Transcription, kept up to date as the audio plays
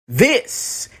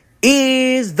This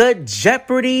is the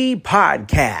Jeopardy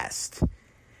podcast.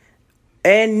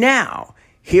 And now,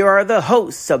 here are the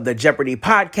hosts of the Jeopardy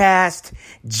podcast,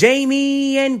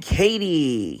 Jamie and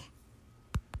Katie.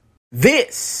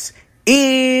 This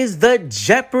is the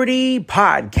Jeopardy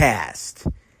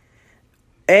podcast.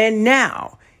 And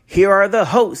now, here are the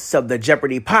hosts of the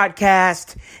Jeopardy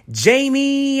podcast,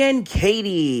 Jamie and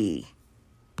Katie.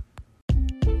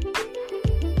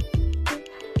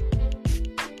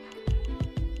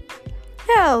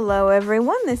 Hello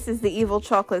everyone, this is the Evil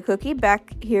Chocolate Cookie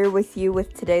back here with you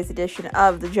with today's edition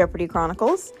of the Jeopardy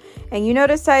Chronicles. And you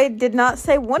notice I did not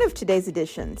say one of today's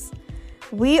editions.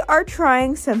 We are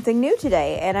trying something new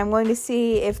today, and I'm going to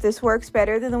see if this works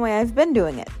better than the way I've been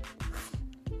doing it.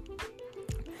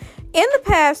 In the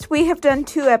past, we have done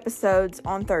 2 episodes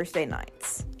on Thursday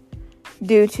nights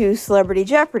due to Celebrity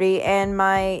Jeopardy and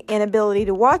my inability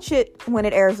to watch it when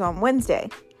it airs on Wednesday.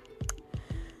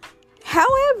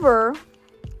 However,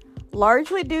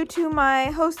 largely due to my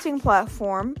hosting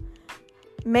platform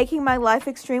making my life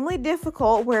extremely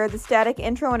difficult where the static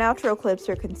intro and outro clips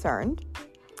are concerned,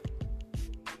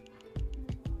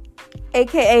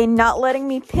 aka not letting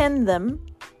me pin them,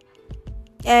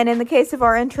 and in the case of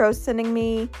our intro, sending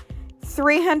me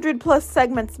 300 plus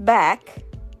segments back,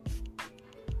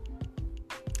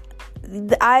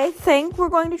 I think we're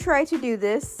going to try to do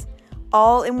this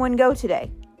all in one go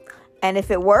today. And if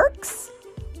it works,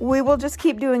 we will just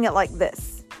keep doing it like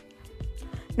this.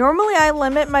 Normally, I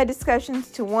limit my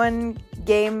discussions to 1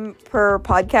 game per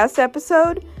podcast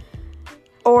episode,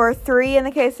 or 3 in the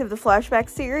case of the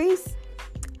flashback series.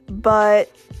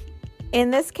 But in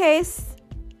this case,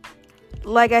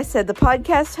 like I said, the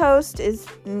podcast host is,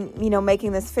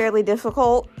 making this fairly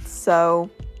difficult.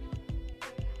 So,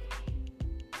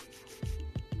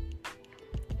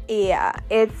 yeah,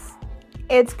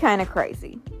 it's kind of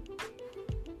crazy.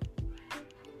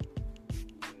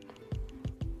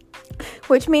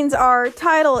 Which means our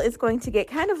title is going to get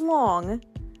kind of long,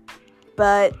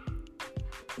 but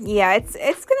yeah, it's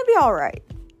going to be all right.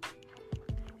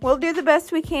 We'll do the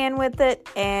best we can with it,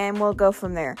 and we'll go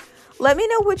from there. Let me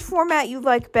know which format you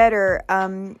like better.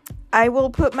 I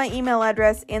will put my email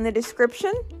address in the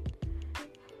description,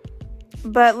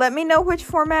 but let me know which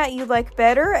format you like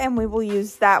better, and we will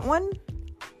use that one,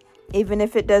 even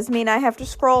if it does mean I have to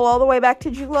scroll all the way back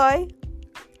to July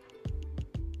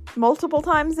multiple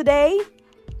times a day.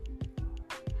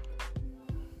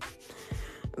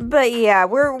 But yeah,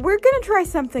 we're gonna try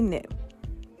something new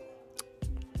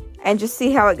and just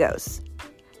see how it goes.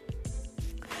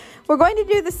 We're going to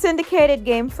do the syndicated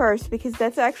game first because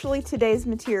that's actually today's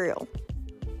material.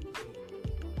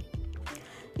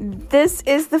 This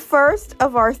is the first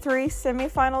of our 3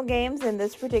 semifinal games in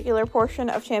this particular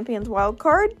portion of Champions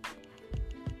Wildcard.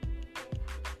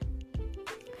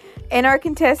 And our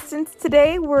contestants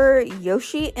today were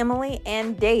Yoshi, Emily,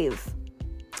 and Dave.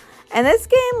 And this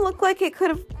game looked like it could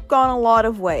have gone a lot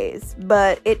of ways,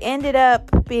 but it ended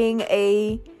up being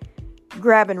a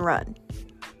grab and run,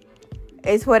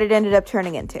 is what it ended up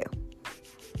turning into.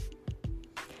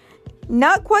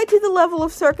 Not quite to the level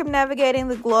of circumnavigating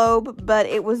the globe, but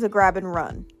it was a grab and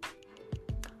run.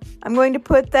 I'm going to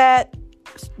put that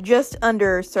just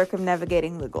under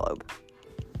circumnavigating the globe.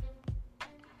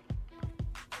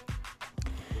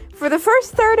 For the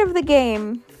first third of the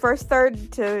game, first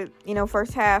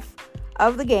half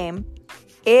of the game,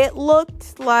 it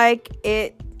looked like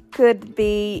it could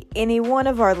be any one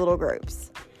of our little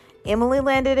groups. Emily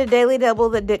landed a daily double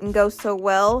that didn't go so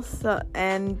well,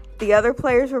 and the other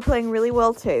players were playing really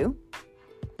well too.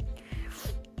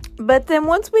 But then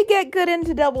once we get good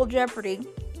into Double Jeopardy,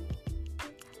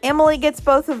 Emily gets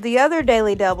both of the other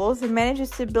daily doubles and manages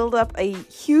to build up a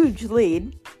huge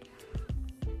lead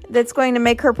that's going to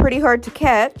make her pretty hard to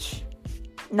catch.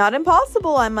 Not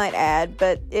impossible, I might add,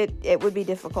 but it would be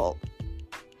difficult.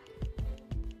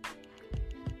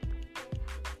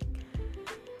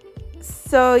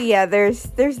 So yeah, there's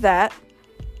that.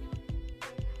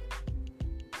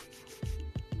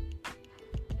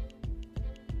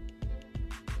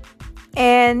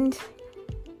 And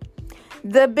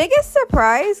the biggest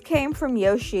surprise came from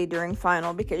Yoshi during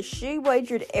final because she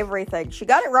wagered everything. She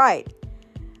got it right,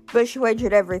 but she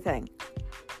wagered everything.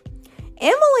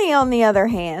 Emily, on the other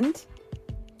hand,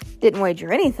 didn't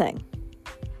wager anything.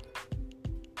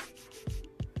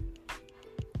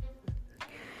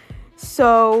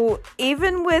 So,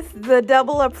 even with the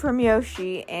double up from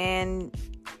Yoshi and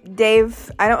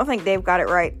Dave, I don't think Dave got it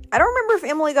right. I don't remember if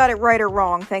Emily got it right or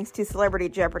wrong, thanks to Celebrity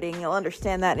Jeopardy, and you'll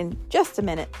understand that in just a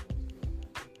minute.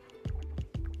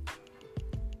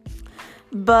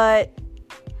 But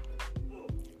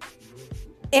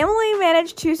Emily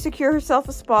managed to secure herself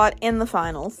a spot in the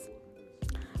finals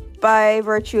by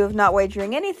virtue of not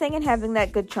wagering anything and having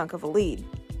that good chunk of a lead.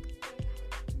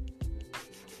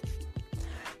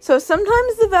 So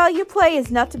sometimes the value play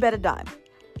is not to bet a dime.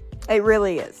 It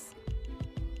really is.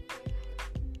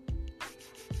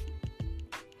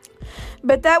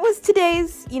 But that was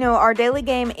today's, our daily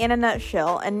game in a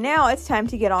nutshell. And now it's time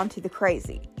to get on to the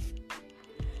crazy.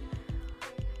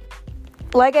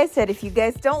 Like I said, if you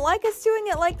guys don't like us doing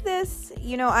it like this,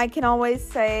 I can always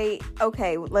say,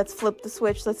 okay, let's flip the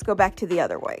switch. Let's go back to the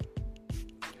other way.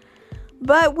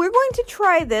 But we're going to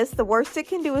try this. The worst it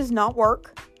can do is not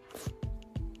work.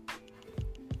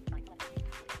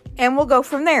 And we'll go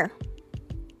from there.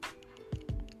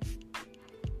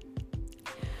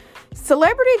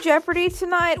 Celebrity Jeopardy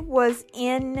tonight was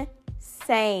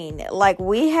insane. Like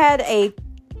we had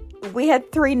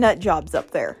 3 nut jobs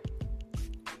up there.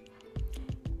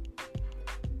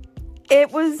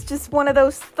 It was just one of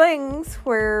those things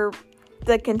where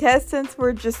the contestants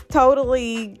were just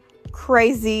totally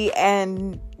crazy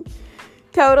and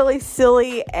totally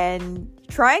silly and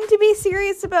trying to be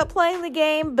serious about playing the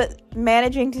game, but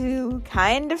managing to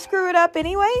kind of screw it up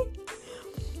anyway.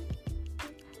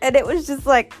 And it was just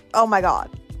like, oh my God,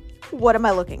 what am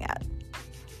I looking at?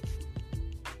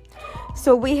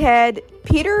 So we had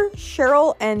Peter,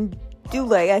 Cheryl, and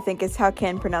Dule, I think is how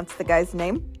Ken pronounced the guy's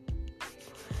name.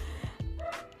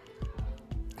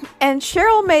 And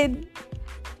Cheryl made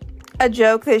a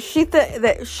joke that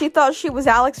she thought she was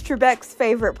Alex Trebek's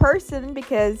favorite person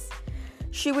because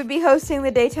she would be hosting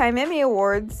the Daytime Emmy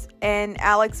Awards, and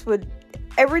Alex would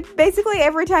every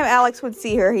time Alex would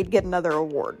see her, he'd get another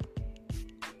award.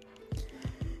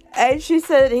 And she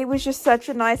said he was just such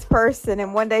a nice person.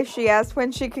 And one day she asked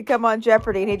when she could come on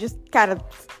Jeopardy, and he just kind of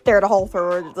stared a hole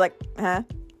through her. It's like, huh?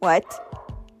 What?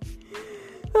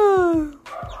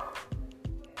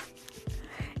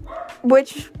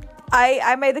 Which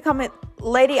I made the comment,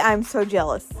 lady, I'm so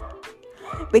jealous.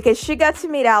 Because she got to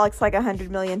meet Alex like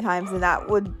 100 million times, and that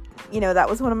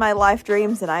was one of my life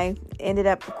dreams, and I ended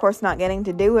up, of course, not getting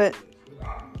to do it.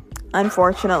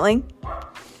 Unfortunately.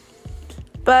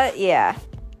 But, yeah.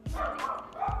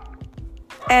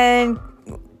 And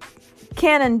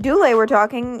Ken and Dule were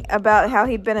talking about how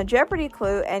he'd been a Jeopardy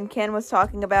clue, and Ken was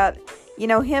talking about,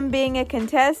 him being a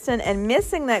contestant and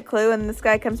missing that clue, and this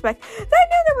guy comes back, I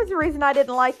knew there was a reason I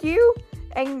didn't like you.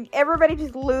 And everybody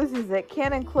just loses it,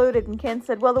 Ken included, and Ken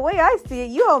said, well, the way I see it,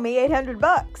 you owe me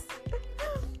 $800.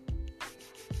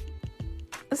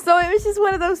 So it was just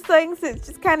one of those things that's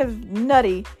just kind of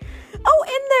nutty. Oh,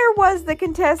 and there was the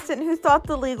contestant who thought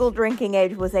the legal drinking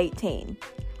age was 18.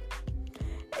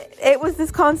 It was this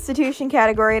Constitution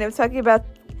category, and it was talking about,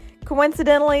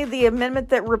 coincidentally, the amendment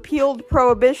that repealed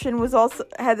prohibition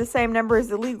had the same number as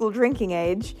the legal drinking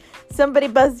age. Somebody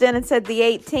buzzed in and said the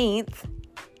 18th,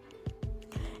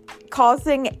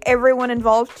 causing everyone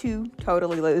involved to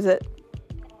totally lose it.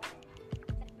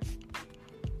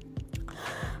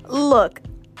 Look,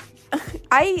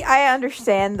 I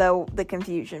understand, though, the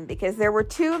confusion, because there were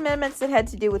 2 amendments that had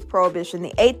to do with prohibition.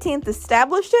 The 18th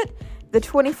established it, the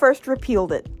 21st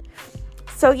repealed it.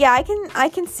 So yeah, I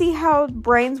can see how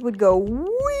brains would go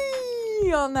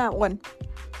wee on that one.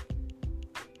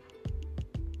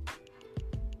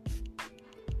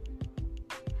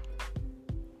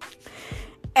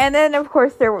 And then of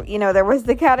course there was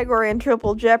the category in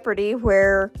Triple Jeopardy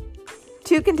where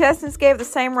 2 contestants gave the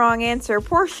same wrong answer.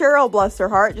 Poor Cheryl, bless her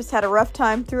heart, just had a rough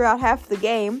time throughout half the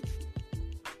game.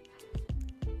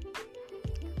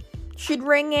 She'd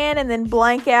ring in and then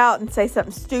blank out and say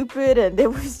something stupid, and it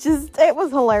was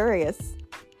hilarious.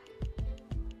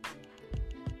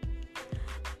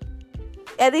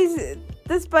 And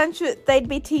this bunch, they'd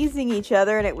be teasing each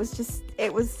other, and it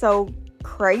was so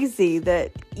crazy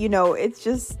that, it's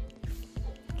just,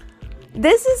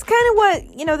 this is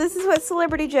what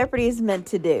Celebrity Jeopardy is meant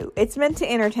to do. It's meant to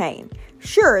entertain.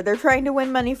 Sure, they're trying to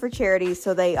win money for charities,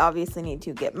 so they obviously need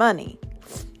to get money.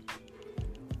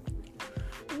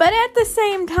 But at the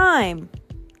same time,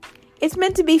 it's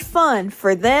meant to be fun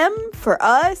for them, for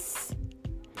us,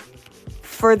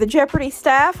 for the Jeopardy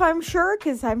staff, I'm sure,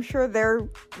 because I'm sure they're,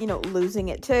 losing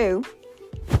it too.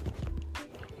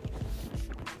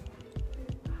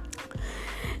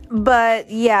 But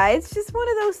yeah, it's just one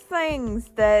of those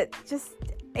things that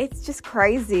it's just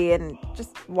crazy and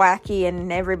just wacky,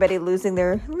 and everybody losing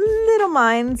their little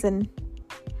minds, and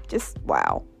just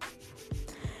wow.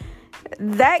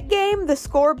 That game, the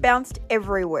score bounced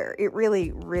everywhere. It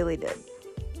really, really did.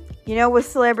 With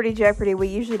Celebrity Jeopardy, we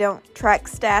usually don't track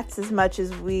stats as much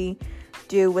as we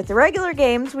do with the regular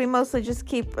games. We mostly just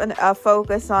keep a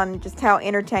focus on just how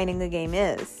entertaining the game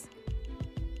is.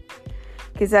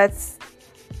 Because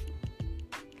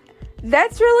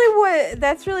that's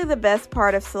really the best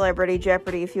part of Celebrity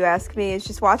Jeopardy, if you ask me, is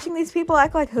just watching these people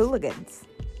act like hooligans.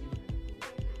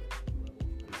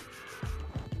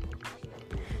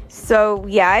 So,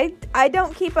 yeah, I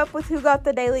don't keep up with who got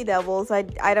the daily doubles. I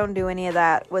don't do any of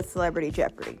that with Celebrity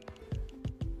Jeopardy.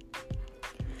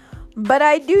 But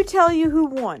I do tell you who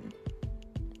won.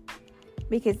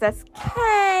 Because that's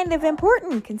kind of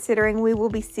important, considering we will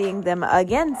be seeing them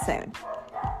again soon.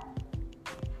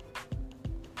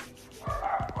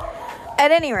 At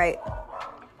any rate,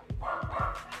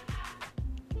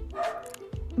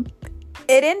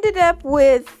 it ended up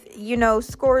with,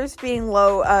 scores being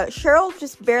low. Cheryl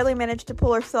just barely managed to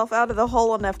pull herself out of the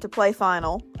hole enough to play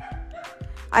final.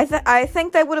 I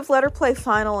think they would have let her play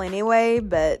final anyway,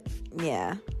 but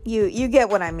yeah, you get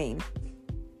what I mean.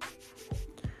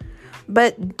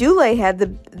 But Dule had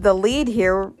the lead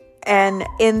here, and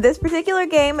in this particular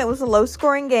game, it was a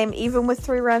low-scoring game, even with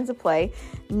 3 rounds of play.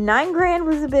 $9,000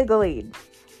 was a big lead.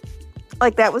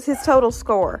 Like, that was his total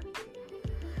score.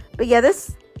 But yeah,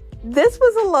 this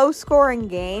was a low-scoring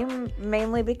game,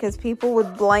 mainly because people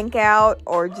would blank out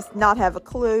or just not have a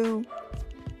clue.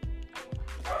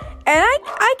 And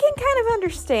I can kind of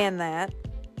understand that.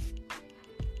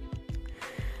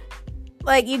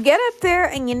 Like, you get up there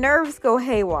and your nerves go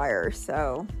haywire.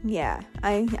 So, yeah,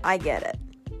 I get it.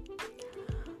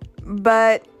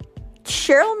 But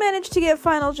Cheryl managed to get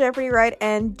Final Jeopardy right,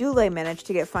 and Dule managed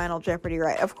to get Final Jeopardy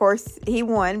right. Of course, he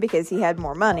won because he had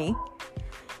more money.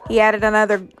 He added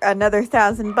another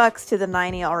 $1,000 to the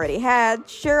 9 he already had.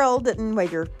 Cheryl didn't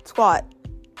wager squat.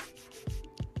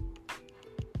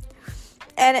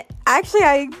 And actually,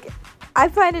 I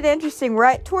find it interesting.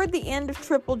 Right toward the end of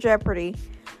Triple Jeopardy,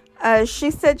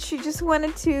 she said she just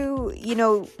wanted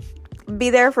to, be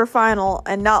there for final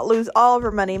and not lose all of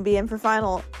her money and be in for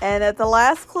final. And at the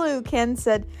last clue, Ken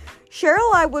said,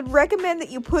 "Cheryl, I would recommend that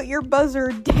you put your buzzer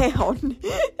down."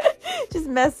 Just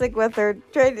messing with her,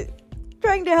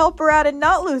 trying to help her out and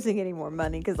not losing any more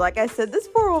money. Because like I said, this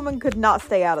poor woman could not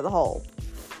stay out of the hole.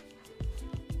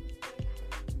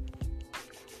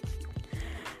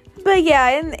 But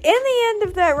yeah, in the end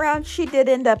of that round, she did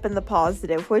end up in the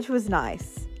positive, which was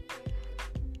nice.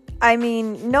 I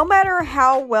mean, no matter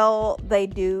how well they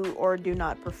do or do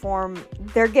not perform,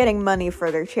 they're getting money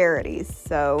for their charities.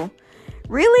 So,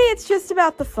 really, it's just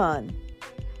about the fun.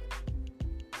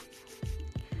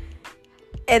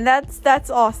 And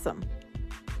that's awesome.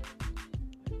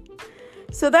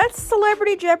 So that's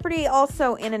Celebrity Jeopardy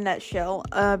also in a nutshell.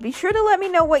 Be sure to let me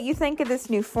know what you think of this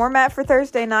new format for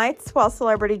Thursday nights while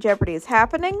Celebrity Jeopardy is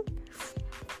happening.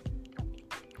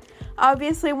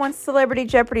 Obviously, once Celebrity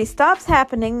Jeopardy stops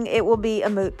happening, it will be a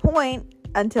moot point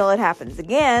until it happens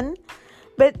again.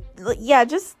 But yeah,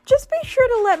 just be sure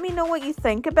to let me know what you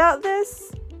think about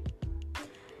this.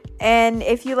 And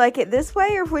if you like it this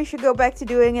way, or if we should go back to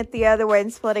doing it the other way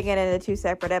and splitting it into 2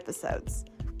 separate episodes.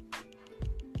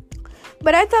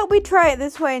 But I thought we'd try it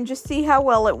this way and just see how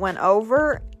well it went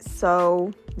over.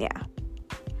 So, yeah.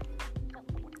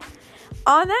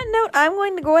 On that note, I'm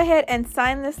going to go ahead and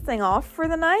sign this thing off for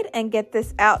the night and get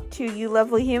this out to you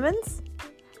lovely humans.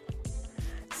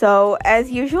 So, as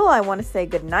usual, I want to say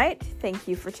good night. Thank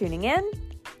you for tuning in.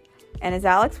 And as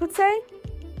Alex would say,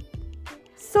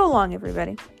 so long,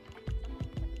 everybody.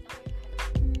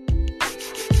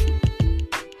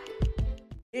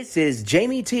 This is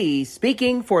Jamie T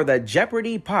speaking for the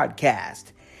Jeopardy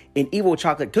podcast, an Evil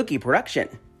Chocolate Cookie production.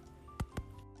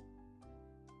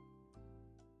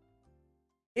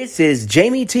 This is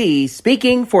Jamie T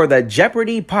speaking for the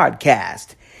Jeopardy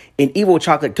podcast, an Evil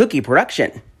Chocolate Cookie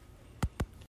production.